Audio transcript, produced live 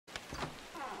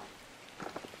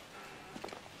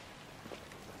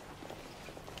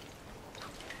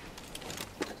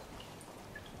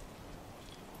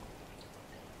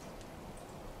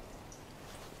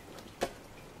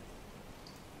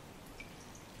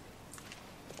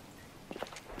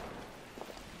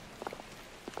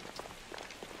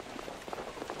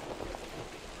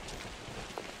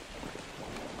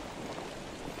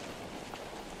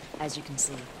As you can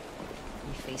see,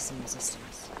 we face some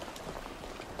resistance.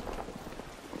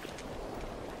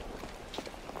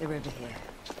 They're over here.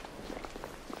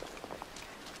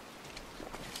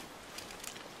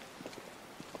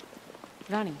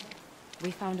 Rani, we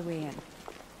found a way in.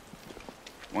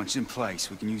 Once in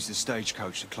place, we can use the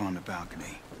stagecoach to climb the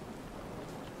balcony.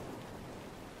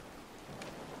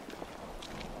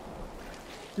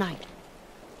 Knight,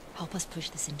 help us push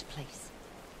this into place.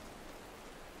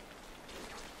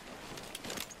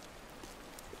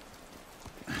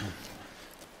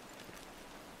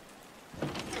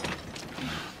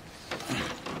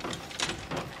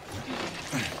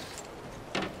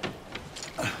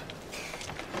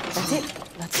 That's it.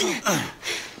 Let's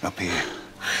go. Up here.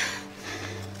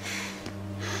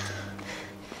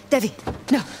 Devi,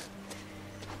 no.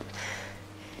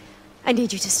 I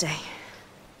need you to stay.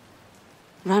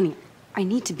 Rani, I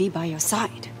need to be by your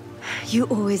side. You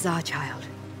always are, child.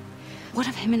 What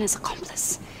of him and his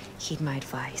accomplice? Heed my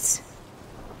advice.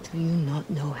 Do you not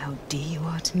know how dear you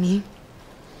are to me?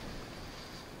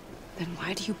 Then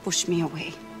why do you push me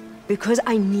away? Because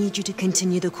I need you to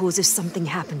continue the cause if something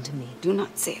happened to me. Do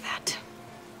not say that.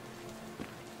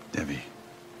 Devi,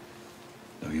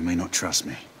 though you may not trust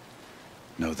me,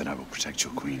 know that I will protect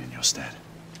your queen in your stead.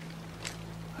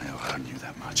 I owe you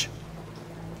that much.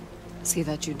 See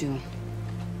that you do.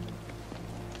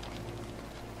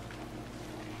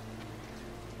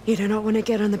 You do not want to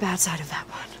get on the bad side of that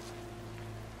one.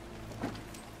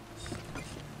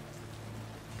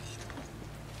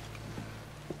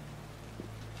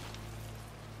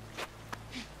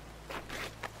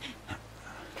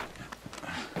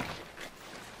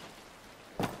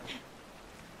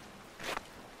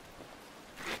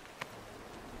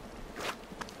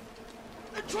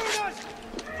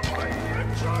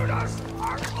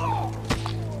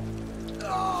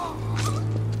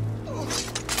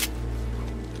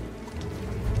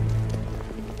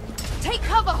 Take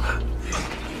cover!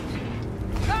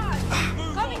 Guards!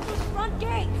 Coming through the front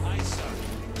gate!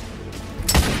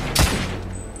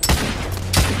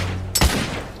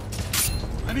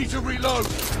 I need to reload!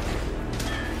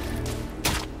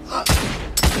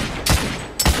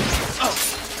 Oh,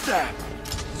 damn!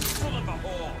 Son of a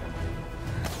whore!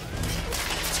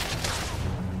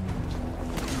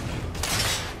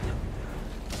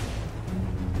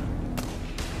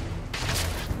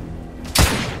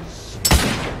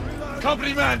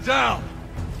 Company man down!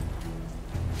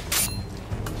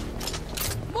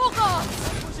 More guards!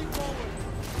 Pushing forward!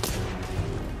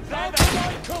 Stand up!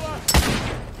 Cover!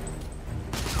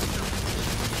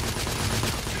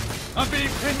 I'm being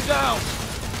pinned down!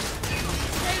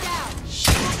 Stay down!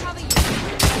 We'll cover you!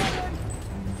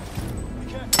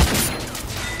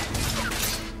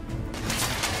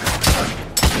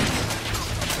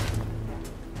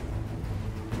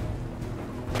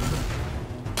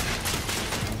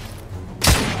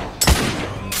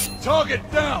 Target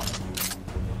down!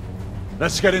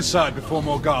 Let's get inside before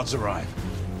more guards arrive.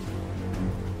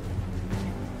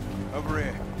 Over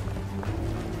here.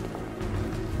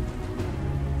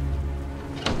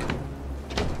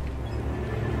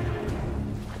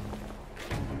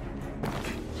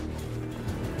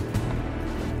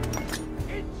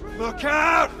 Look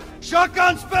out!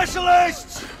 Shotgun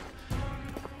specialists!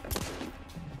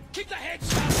 Keep the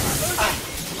heads down!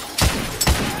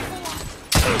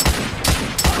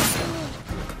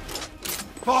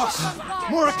 Boss,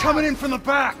 more are coming in from the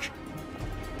back.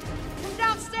 From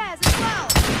downstairs as well!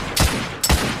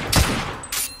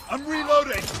 I'm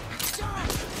reloading.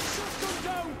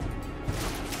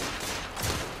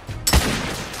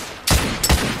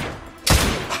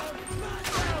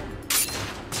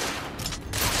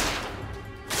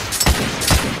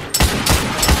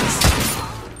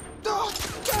 Oh,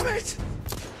 damn it!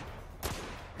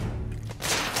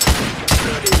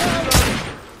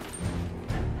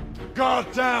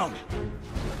 Guard down!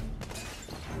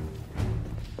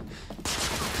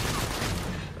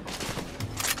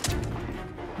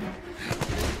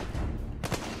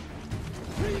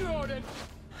 Reloading!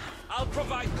 I'll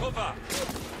provide cover!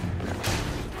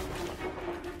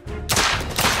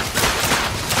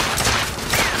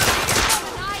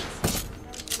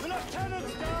 The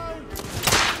lieutenant's down!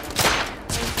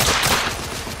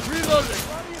 Reloading!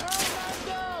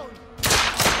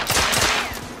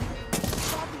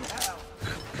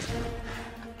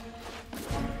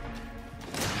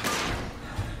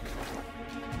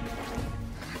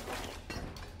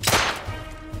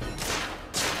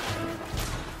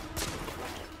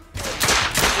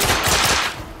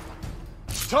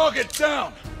 Target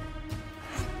down!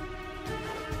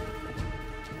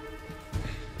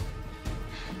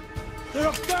 They're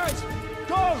upstairs!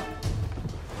 Go!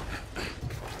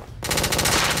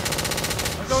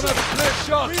 don't have a clear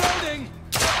shot! Reloading!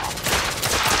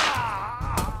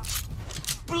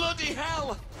 Bloody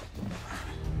hell!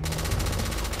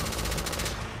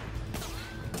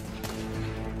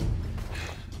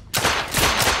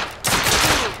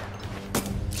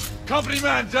 Company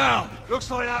man down!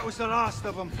 Looks like that was the last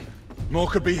of them. More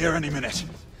could be here any minute.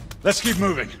 Let's keep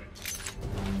moving.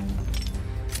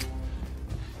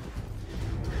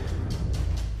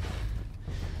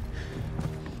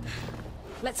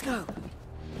 Let's go.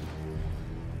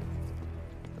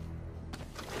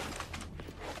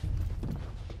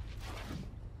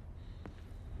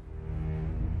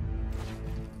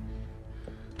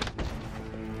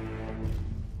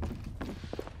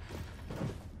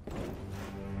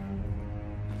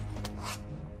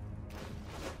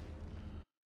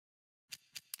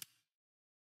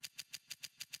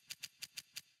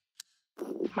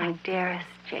 My dearest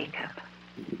Jacob,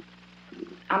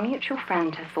 our mutual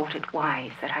friend has thought it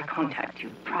wise that I contact you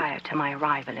prior to my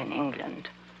arrival in England.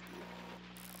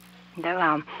 Though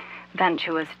our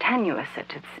venture was tenuous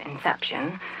at its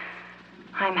inception,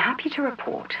 I'm happy to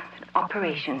report that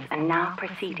operations are now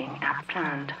proceeding as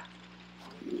planned.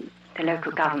 The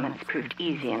local government's proved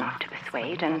easy enough to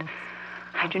persuade, and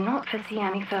I do not foresee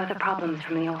any further problems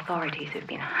from the authorities who've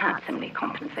been handsomely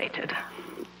compensated.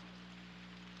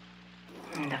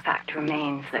 The fact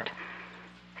remains that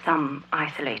some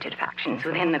isolated factions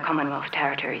within the Commonwealth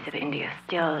territories of India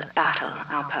still battle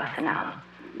our personnel.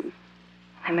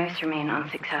 Though most remain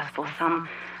unsuccessful, some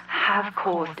have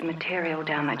caused material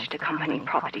damage to company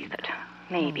property that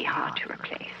may be hard to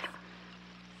replace.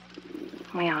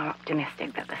 We are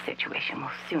optimistic that the situation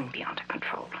will soon be under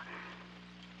control.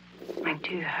 I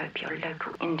do hope your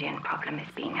local Indian problem is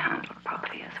being handled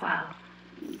properly as well.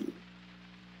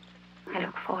 I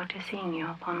look forward to seeing you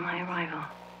upon my arrival.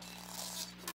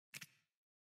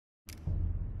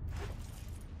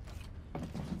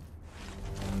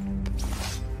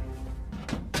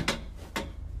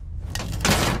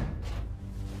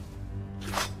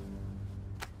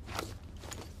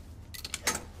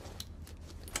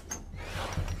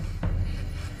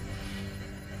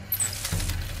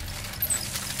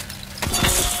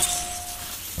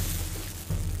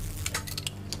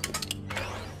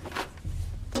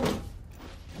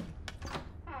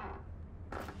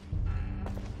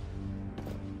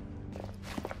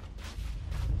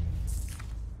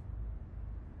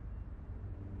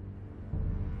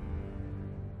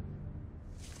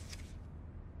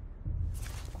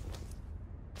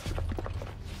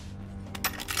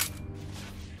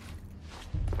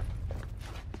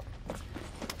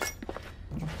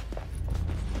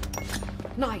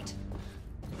 Knight,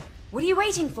 what are you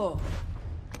waiting for?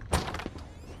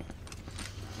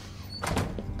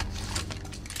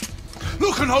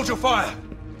 Look and hold your fire!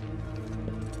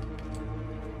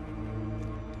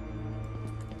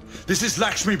 This is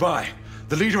Lakshmi Bai,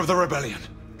 the leader of the rebellion.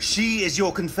 She is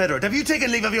your confederate. Have you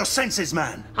taken leave of your senses,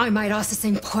 man? I might ask the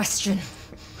same question.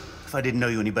 If I didn't know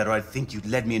you any better, I'd think you'd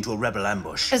led me into a rebel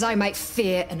ambush. As I might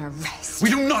fear an arrest.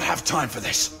 We do not have time for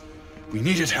this. We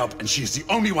needed help, and she is the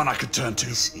only one I could turn to.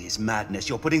 This is madness.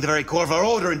 You're putting the very core of our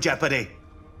order in jeopardy.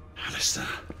 Alistair,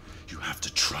 you have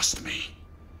to trust me.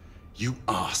 You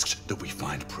asked that we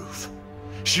find proof.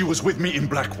 She was with me in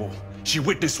Blackwall. She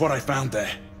witnessed what I found there.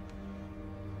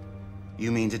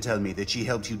 You mean to tell me that she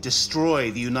helped you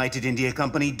destroy the United India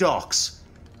Company docks?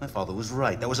 My father was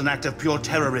right. That was an act of pure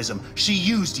terrorism. She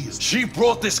used you. She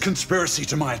brought this conspiracy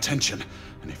to my attention,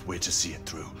 and if we're to see it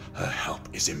through, her help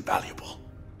is invaluable.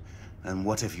 And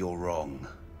what if you're wrong?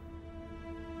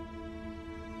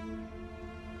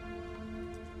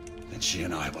 Then she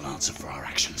and I will answer for our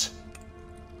actions.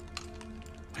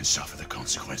 And suffer the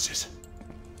consequences.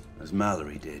 As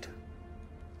Mallory did.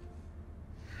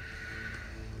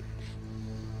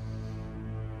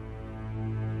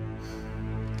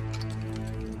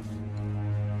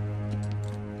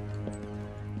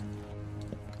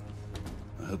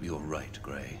 I hope you're right,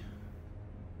 Gray.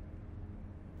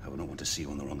 I would not want to see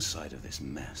you on the wrong side of this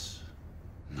mess.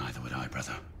 Neither would I,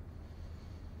 brother.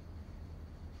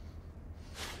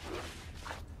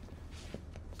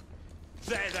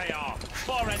 There they are!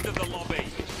 Far end of the lobby!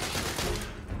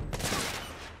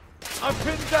 I'm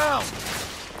pinned down!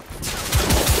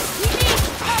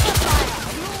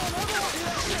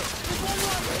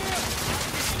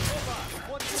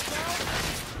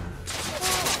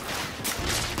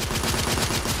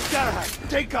 Galahad,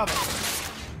 take cover!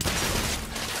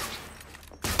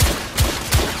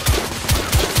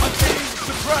 I'm being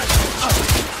suppressed!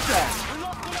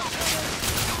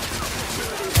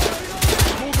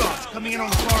 More guards coming in on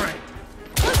the far end.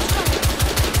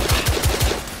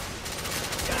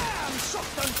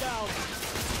 Shotgun down!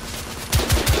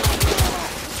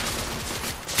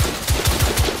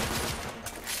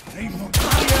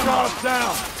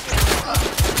 down!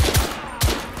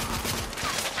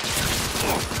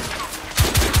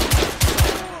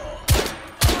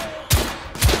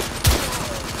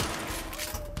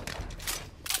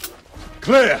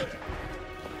 Clear!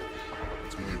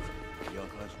 Let's move. The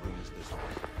archives room is this way.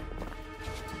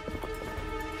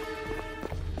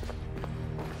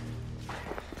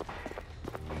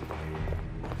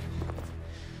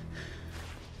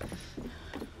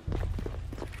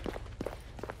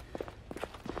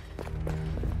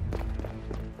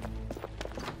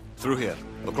 Through here,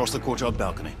 across the courtyard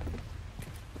balcony.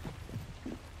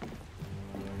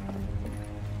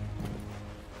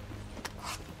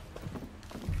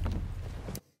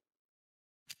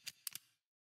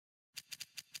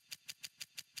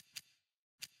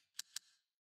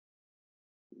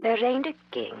 There ain't a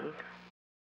king.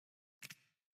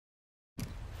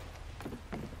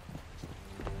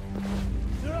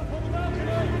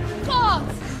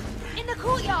 Guards! In the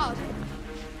courtyard!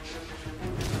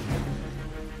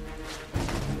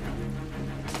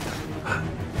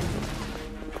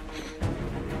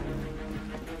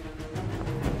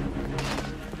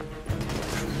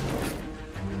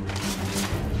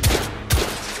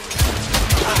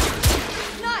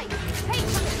 Knight! Take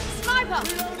sniper!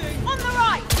 On the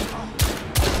right!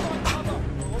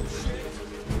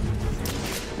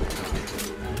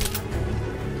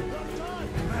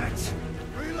 Max,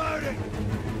 reloading!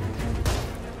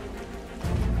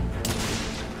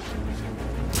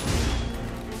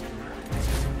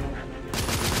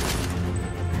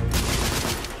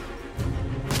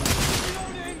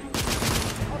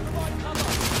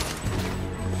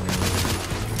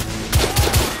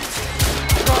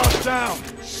 Guard down!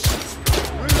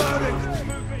 Reloading!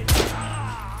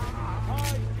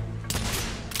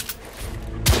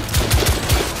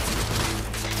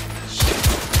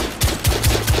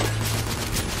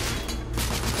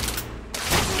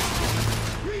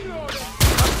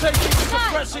 I'm taking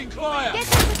suppressing fire! Get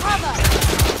into cover!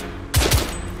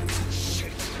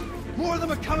 Shit! More of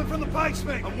them are coming from the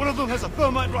basement! And one of them has a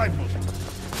thermite rifle!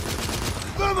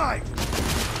 Thermite!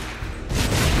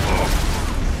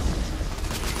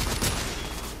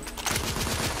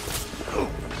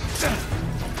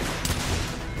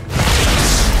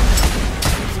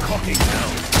 Cocking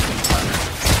down!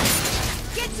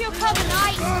 Get to your cover,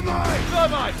 Knight! Thermite!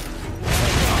 Thermite!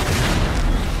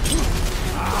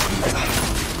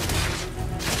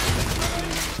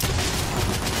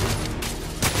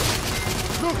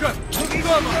 Luca! Looking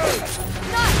thermite!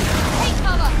 Knight! Take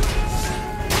cover!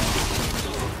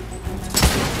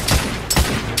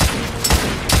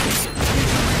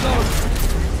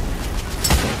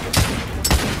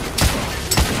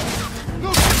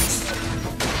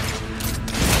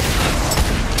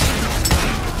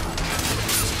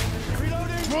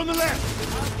 We're on the left!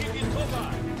 I'll give you cover!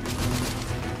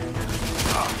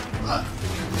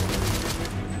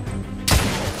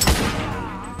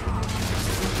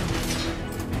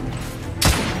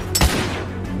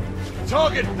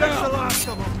 Target down! That's the last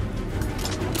of them!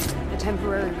 A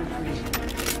temporary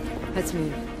reprieve. Let's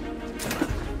move.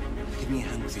 Give me a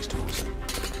hand with these tools.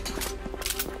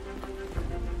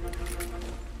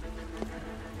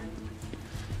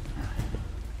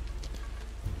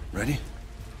 Ready?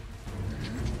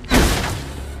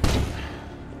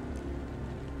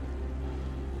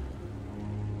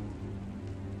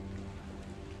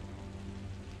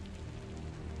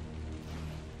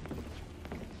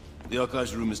 The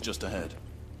archives room is just ahead.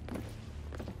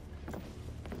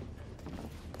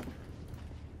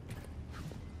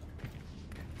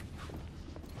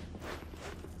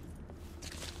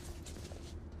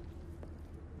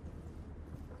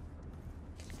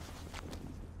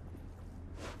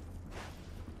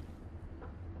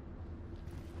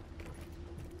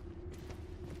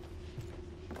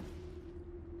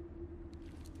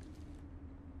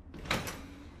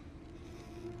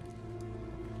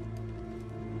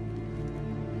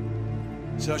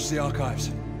 Search the archives.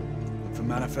 Look for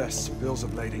manifests, bills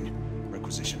of lading,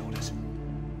 requisition orders.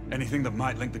 Anything that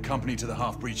might link the company to the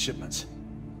half-breed shipments.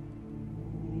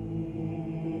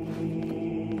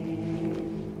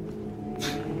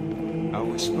 How are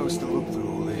we supposed to look through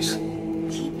all this?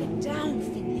 Keep it down,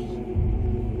 Finley.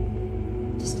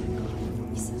 Just don't go off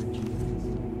on research.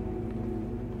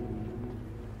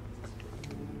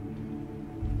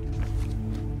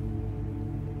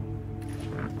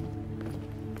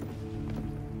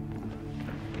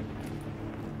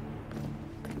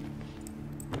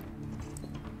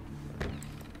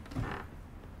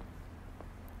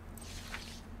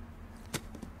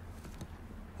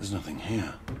 There's nothing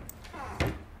here.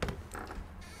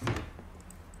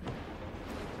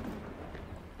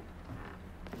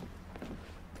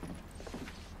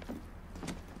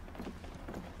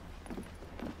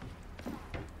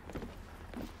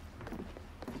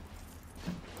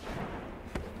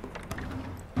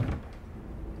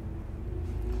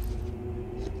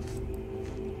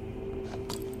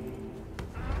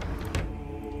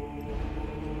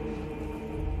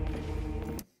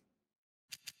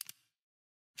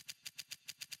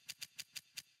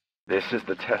 This is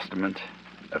the testament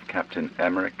of Captain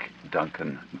Emmerich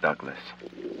Duncan Douglas,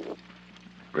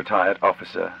 retired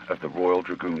officer of the Royal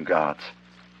Dragoon Guards,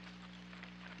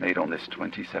 made on this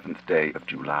 27th day of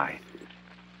July,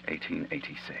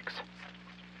 1886.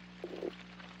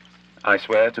 I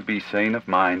swear to be sane of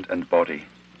mind and body,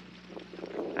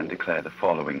 and declare the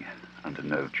following under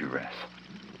no duress.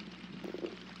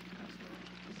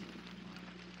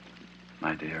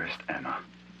 My dearest Emma,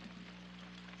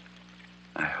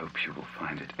 I hope you will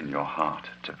find it in your heart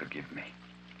to forgive me.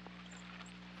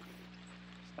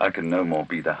 I can no more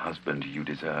be the husband you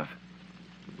deserve.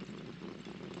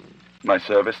 My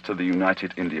service to the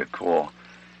United India Corps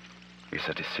is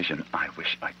a decision I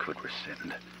wish I could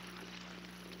rescind.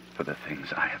 For the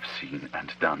things I have seen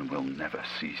and done will never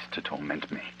cease to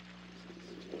torment me.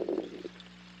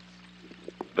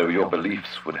 Though your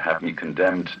beliefs would have me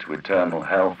condemned to eternal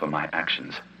hell for my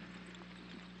actions,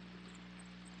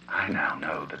 I now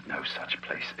know that no such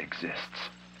place exists.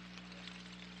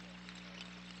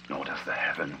 Nor does the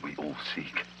heaven we all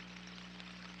seek.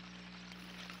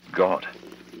 God,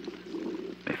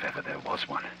 if ever there was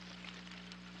one,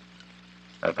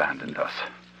 abandoned us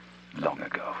long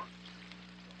ago.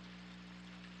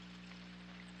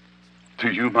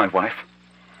 To you, my wife,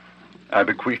 I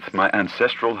bequeath my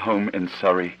ancestral home in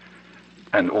Surrey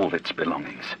and all its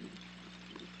belongings.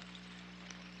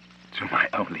 To my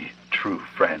only true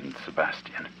friend,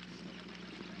 Sebastian,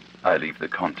 I leave the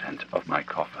content of my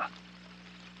coffer.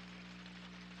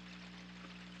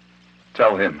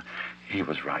 Tell him he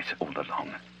was right all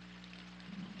along.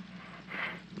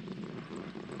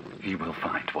 He will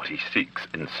find what he seeks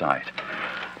inside.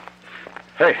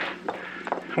 Hey,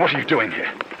 what are you doing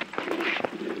here?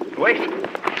 Wait!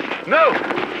 No!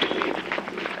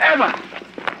 Emma!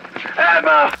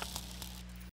 Emma!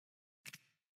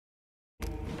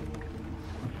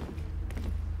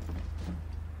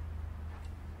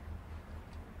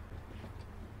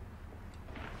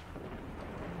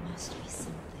 Must be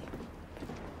something.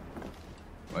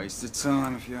 Wasted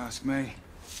time, if you ask me.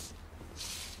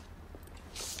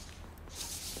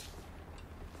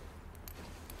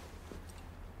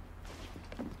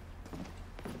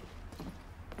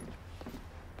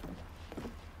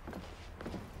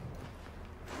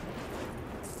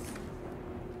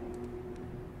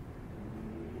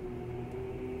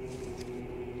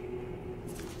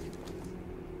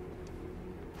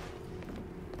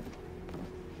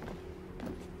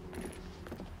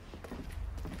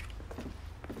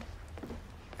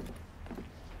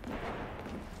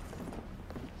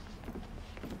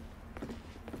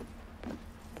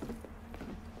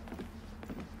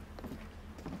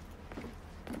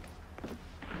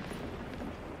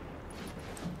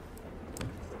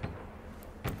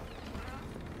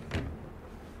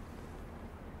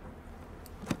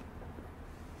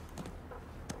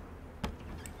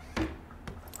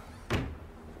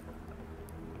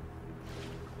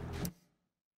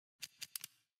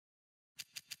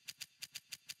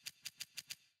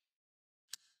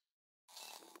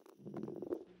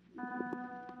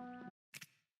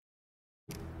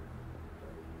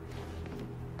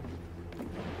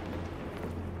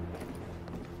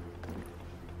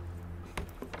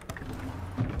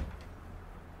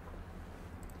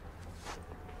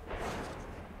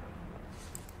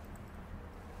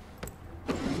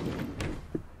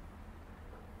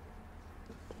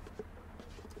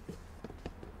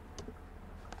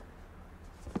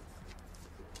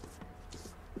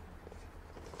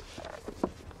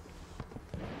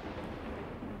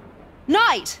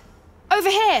 Knight! Over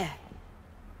here!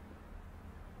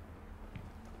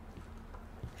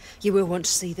 You will want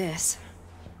to see this.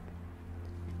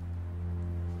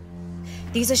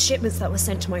 These are shipments that were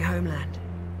sent to my homeland.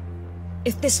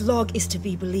 If this log is to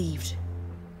be believed,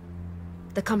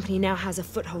 the company now has a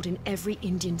foothold in every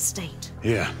Indian state.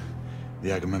 Here,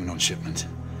 the Agamemnon shipment,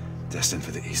 destined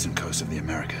for the eastern coast of the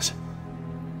Americas.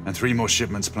 And 3 more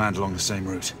shipments planned along the same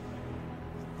route.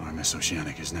 RMS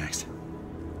Oceanic is next.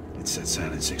 It sets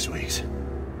sail in 6 weeks.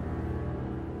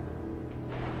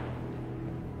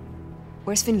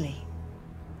 Where's Finley?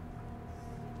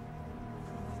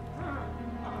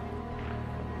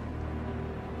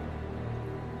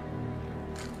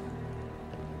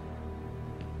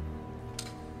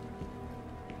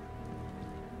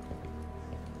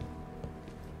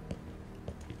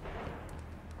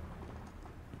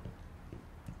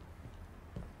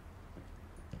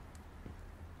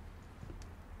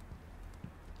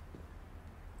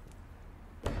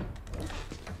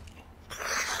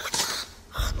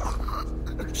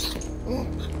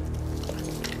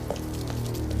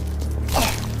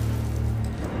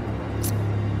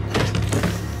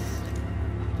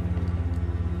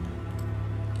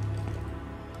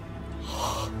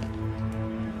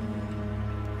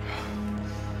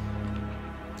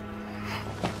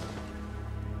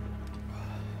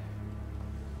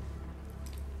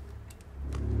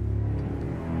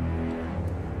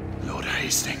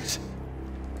 Hastings.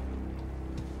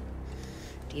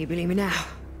 Do you believe me now?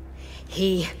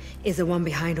 He is the one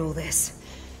behind all this.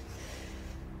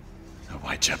 The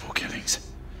Whitechapel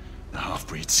killings. The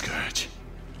half-breed scourge.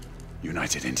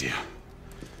 United India.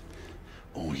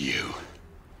 All you.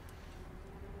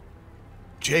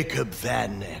 Jacob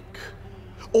Van Neck.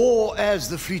 Or, as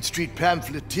the Fleet Street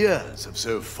pamphleteers have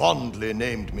so fondly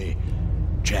named me,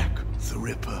 Jack the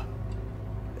Ripper.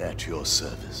 At your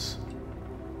service.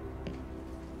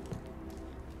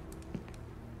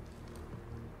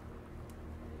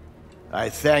 I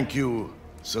thank you,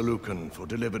 Sir Lucan, for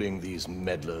delivering these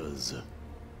meddlers.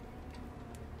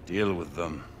 Deal with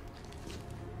them.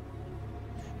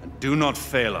 And do not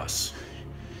fail us.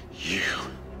 You.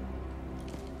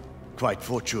 Quite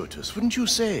fortuitous, wouldn't you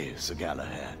say, Sir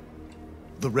Galahad?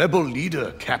 The rebel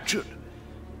leader captured,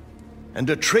 and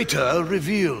a traitor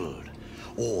revealed,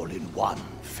 all in one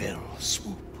fell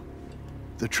swoop.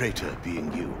 The traitor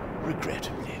being you,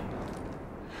 regrettably.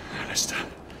 Alistair,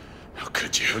 how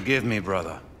could you? Forgive me,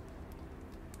 brother.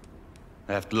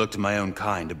 I have to look to my own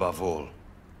kind above all.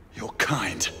 Your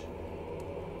kind?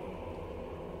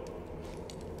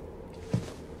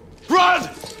 Blood!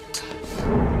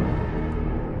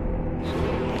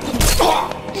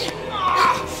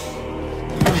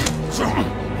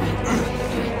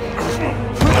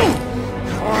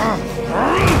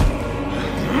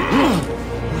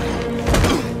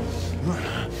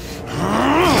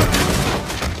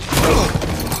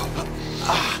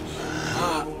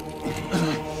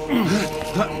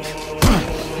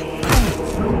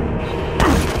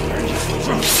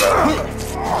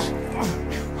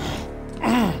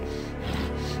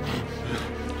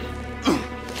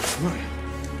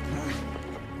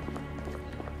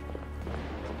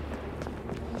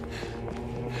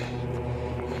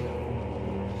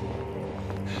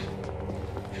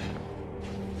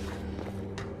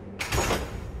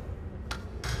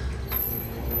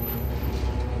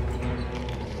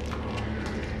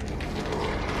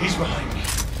 He's behind me.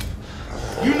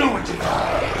 You know what to do.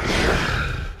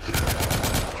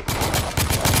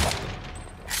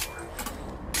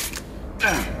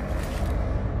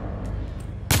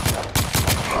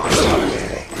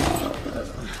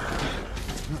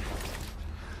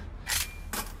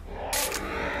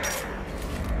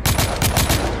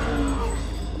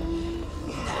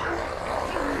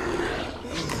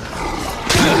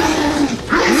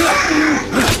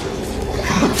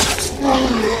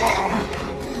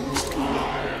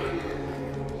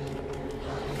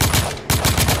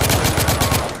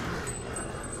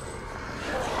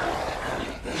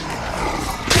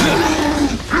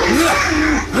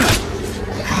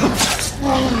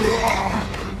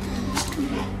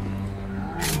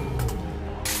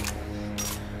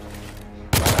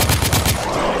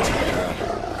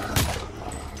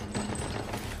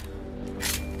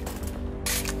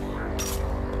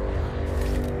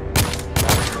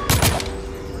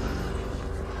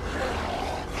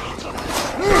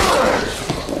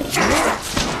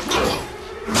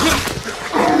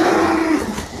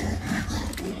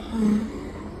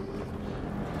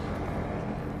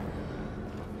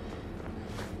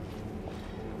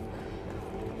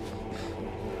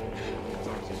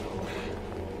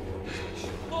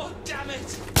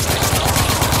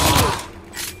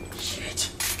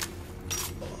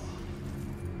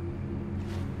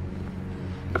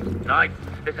 Knights,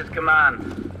 this is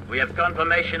Command. We have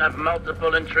confirmation of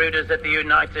multiple intruders at the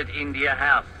United India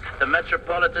House. The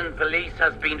Metropolitan Police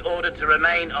has been ordered to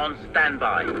remain on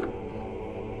standby.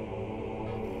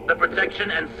 The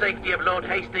protection and safety of Lord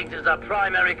Hastings is our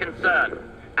primary concern.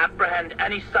 Apprehend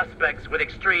any suspects with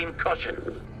extreme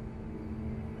caution.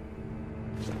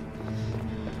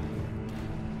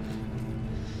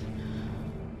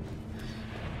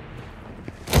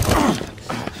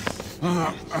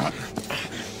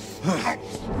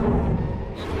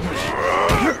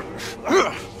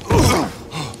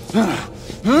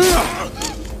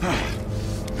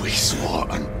 We swore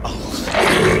an oath.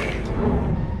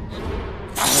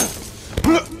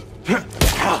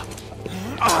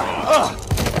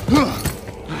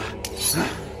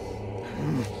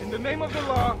 In the name of the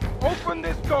law, open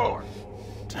this door.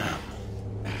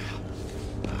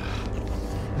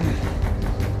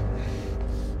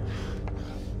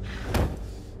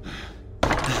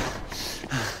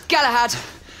 Galahad,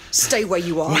 stay where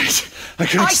you are. Wait, I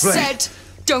can explain. I said,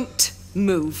 don't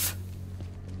move.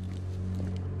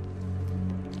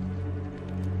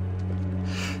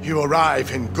 You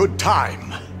arrive in good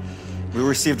time. We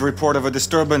received a report of a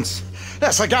disturbance.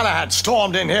 Yes, Sir Galahad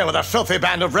stormed in here with a filthy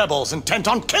band of rebels intent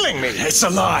on killing me. It's a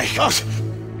lie. Oh,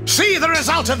 see the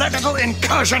result of that little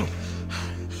incursion.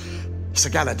 Sir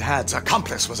Galahad's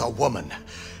accomplice was a woman.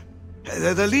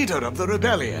 The leader of the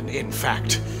rebellion, in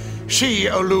fact. She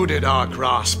eluded our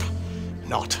grasp.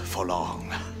 Not for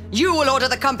long. You will order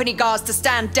the company guards to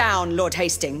stand down, Lord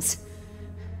Hastings.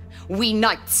 We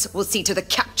knights will see to the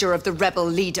capture of the rebel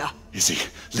leader. Izzy,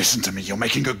 listen to me. You're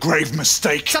making a grave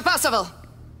mistake. Sir Percival,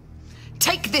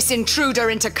 take this intruder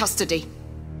into custody.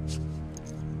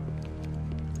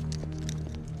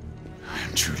 I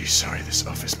am truly sorry this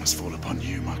office must fall upon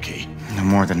you, Marquis. No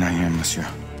more than I am, monsieur.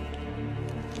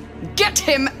 Get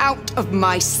him out of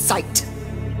my sight!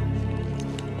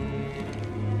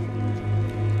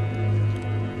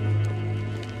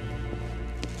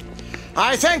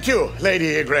 I thank you,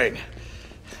 Lady Igraine.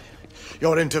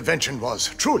 Your intervention was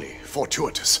truly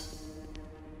fortuitous.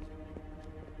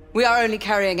 We are only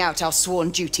carrying out our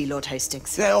sworn duty, Lord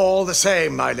Hastings. They're all the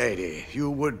same, my lady. You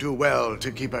would do well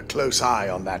to keep a close eye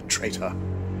on that traitor.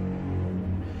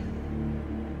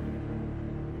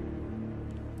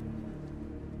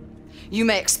 You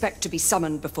may expect to be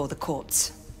summoned before the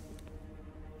courts.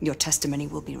 Your testimony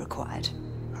will be required.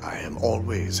 I am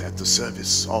always at the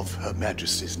service of Her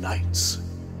Majesty's knights.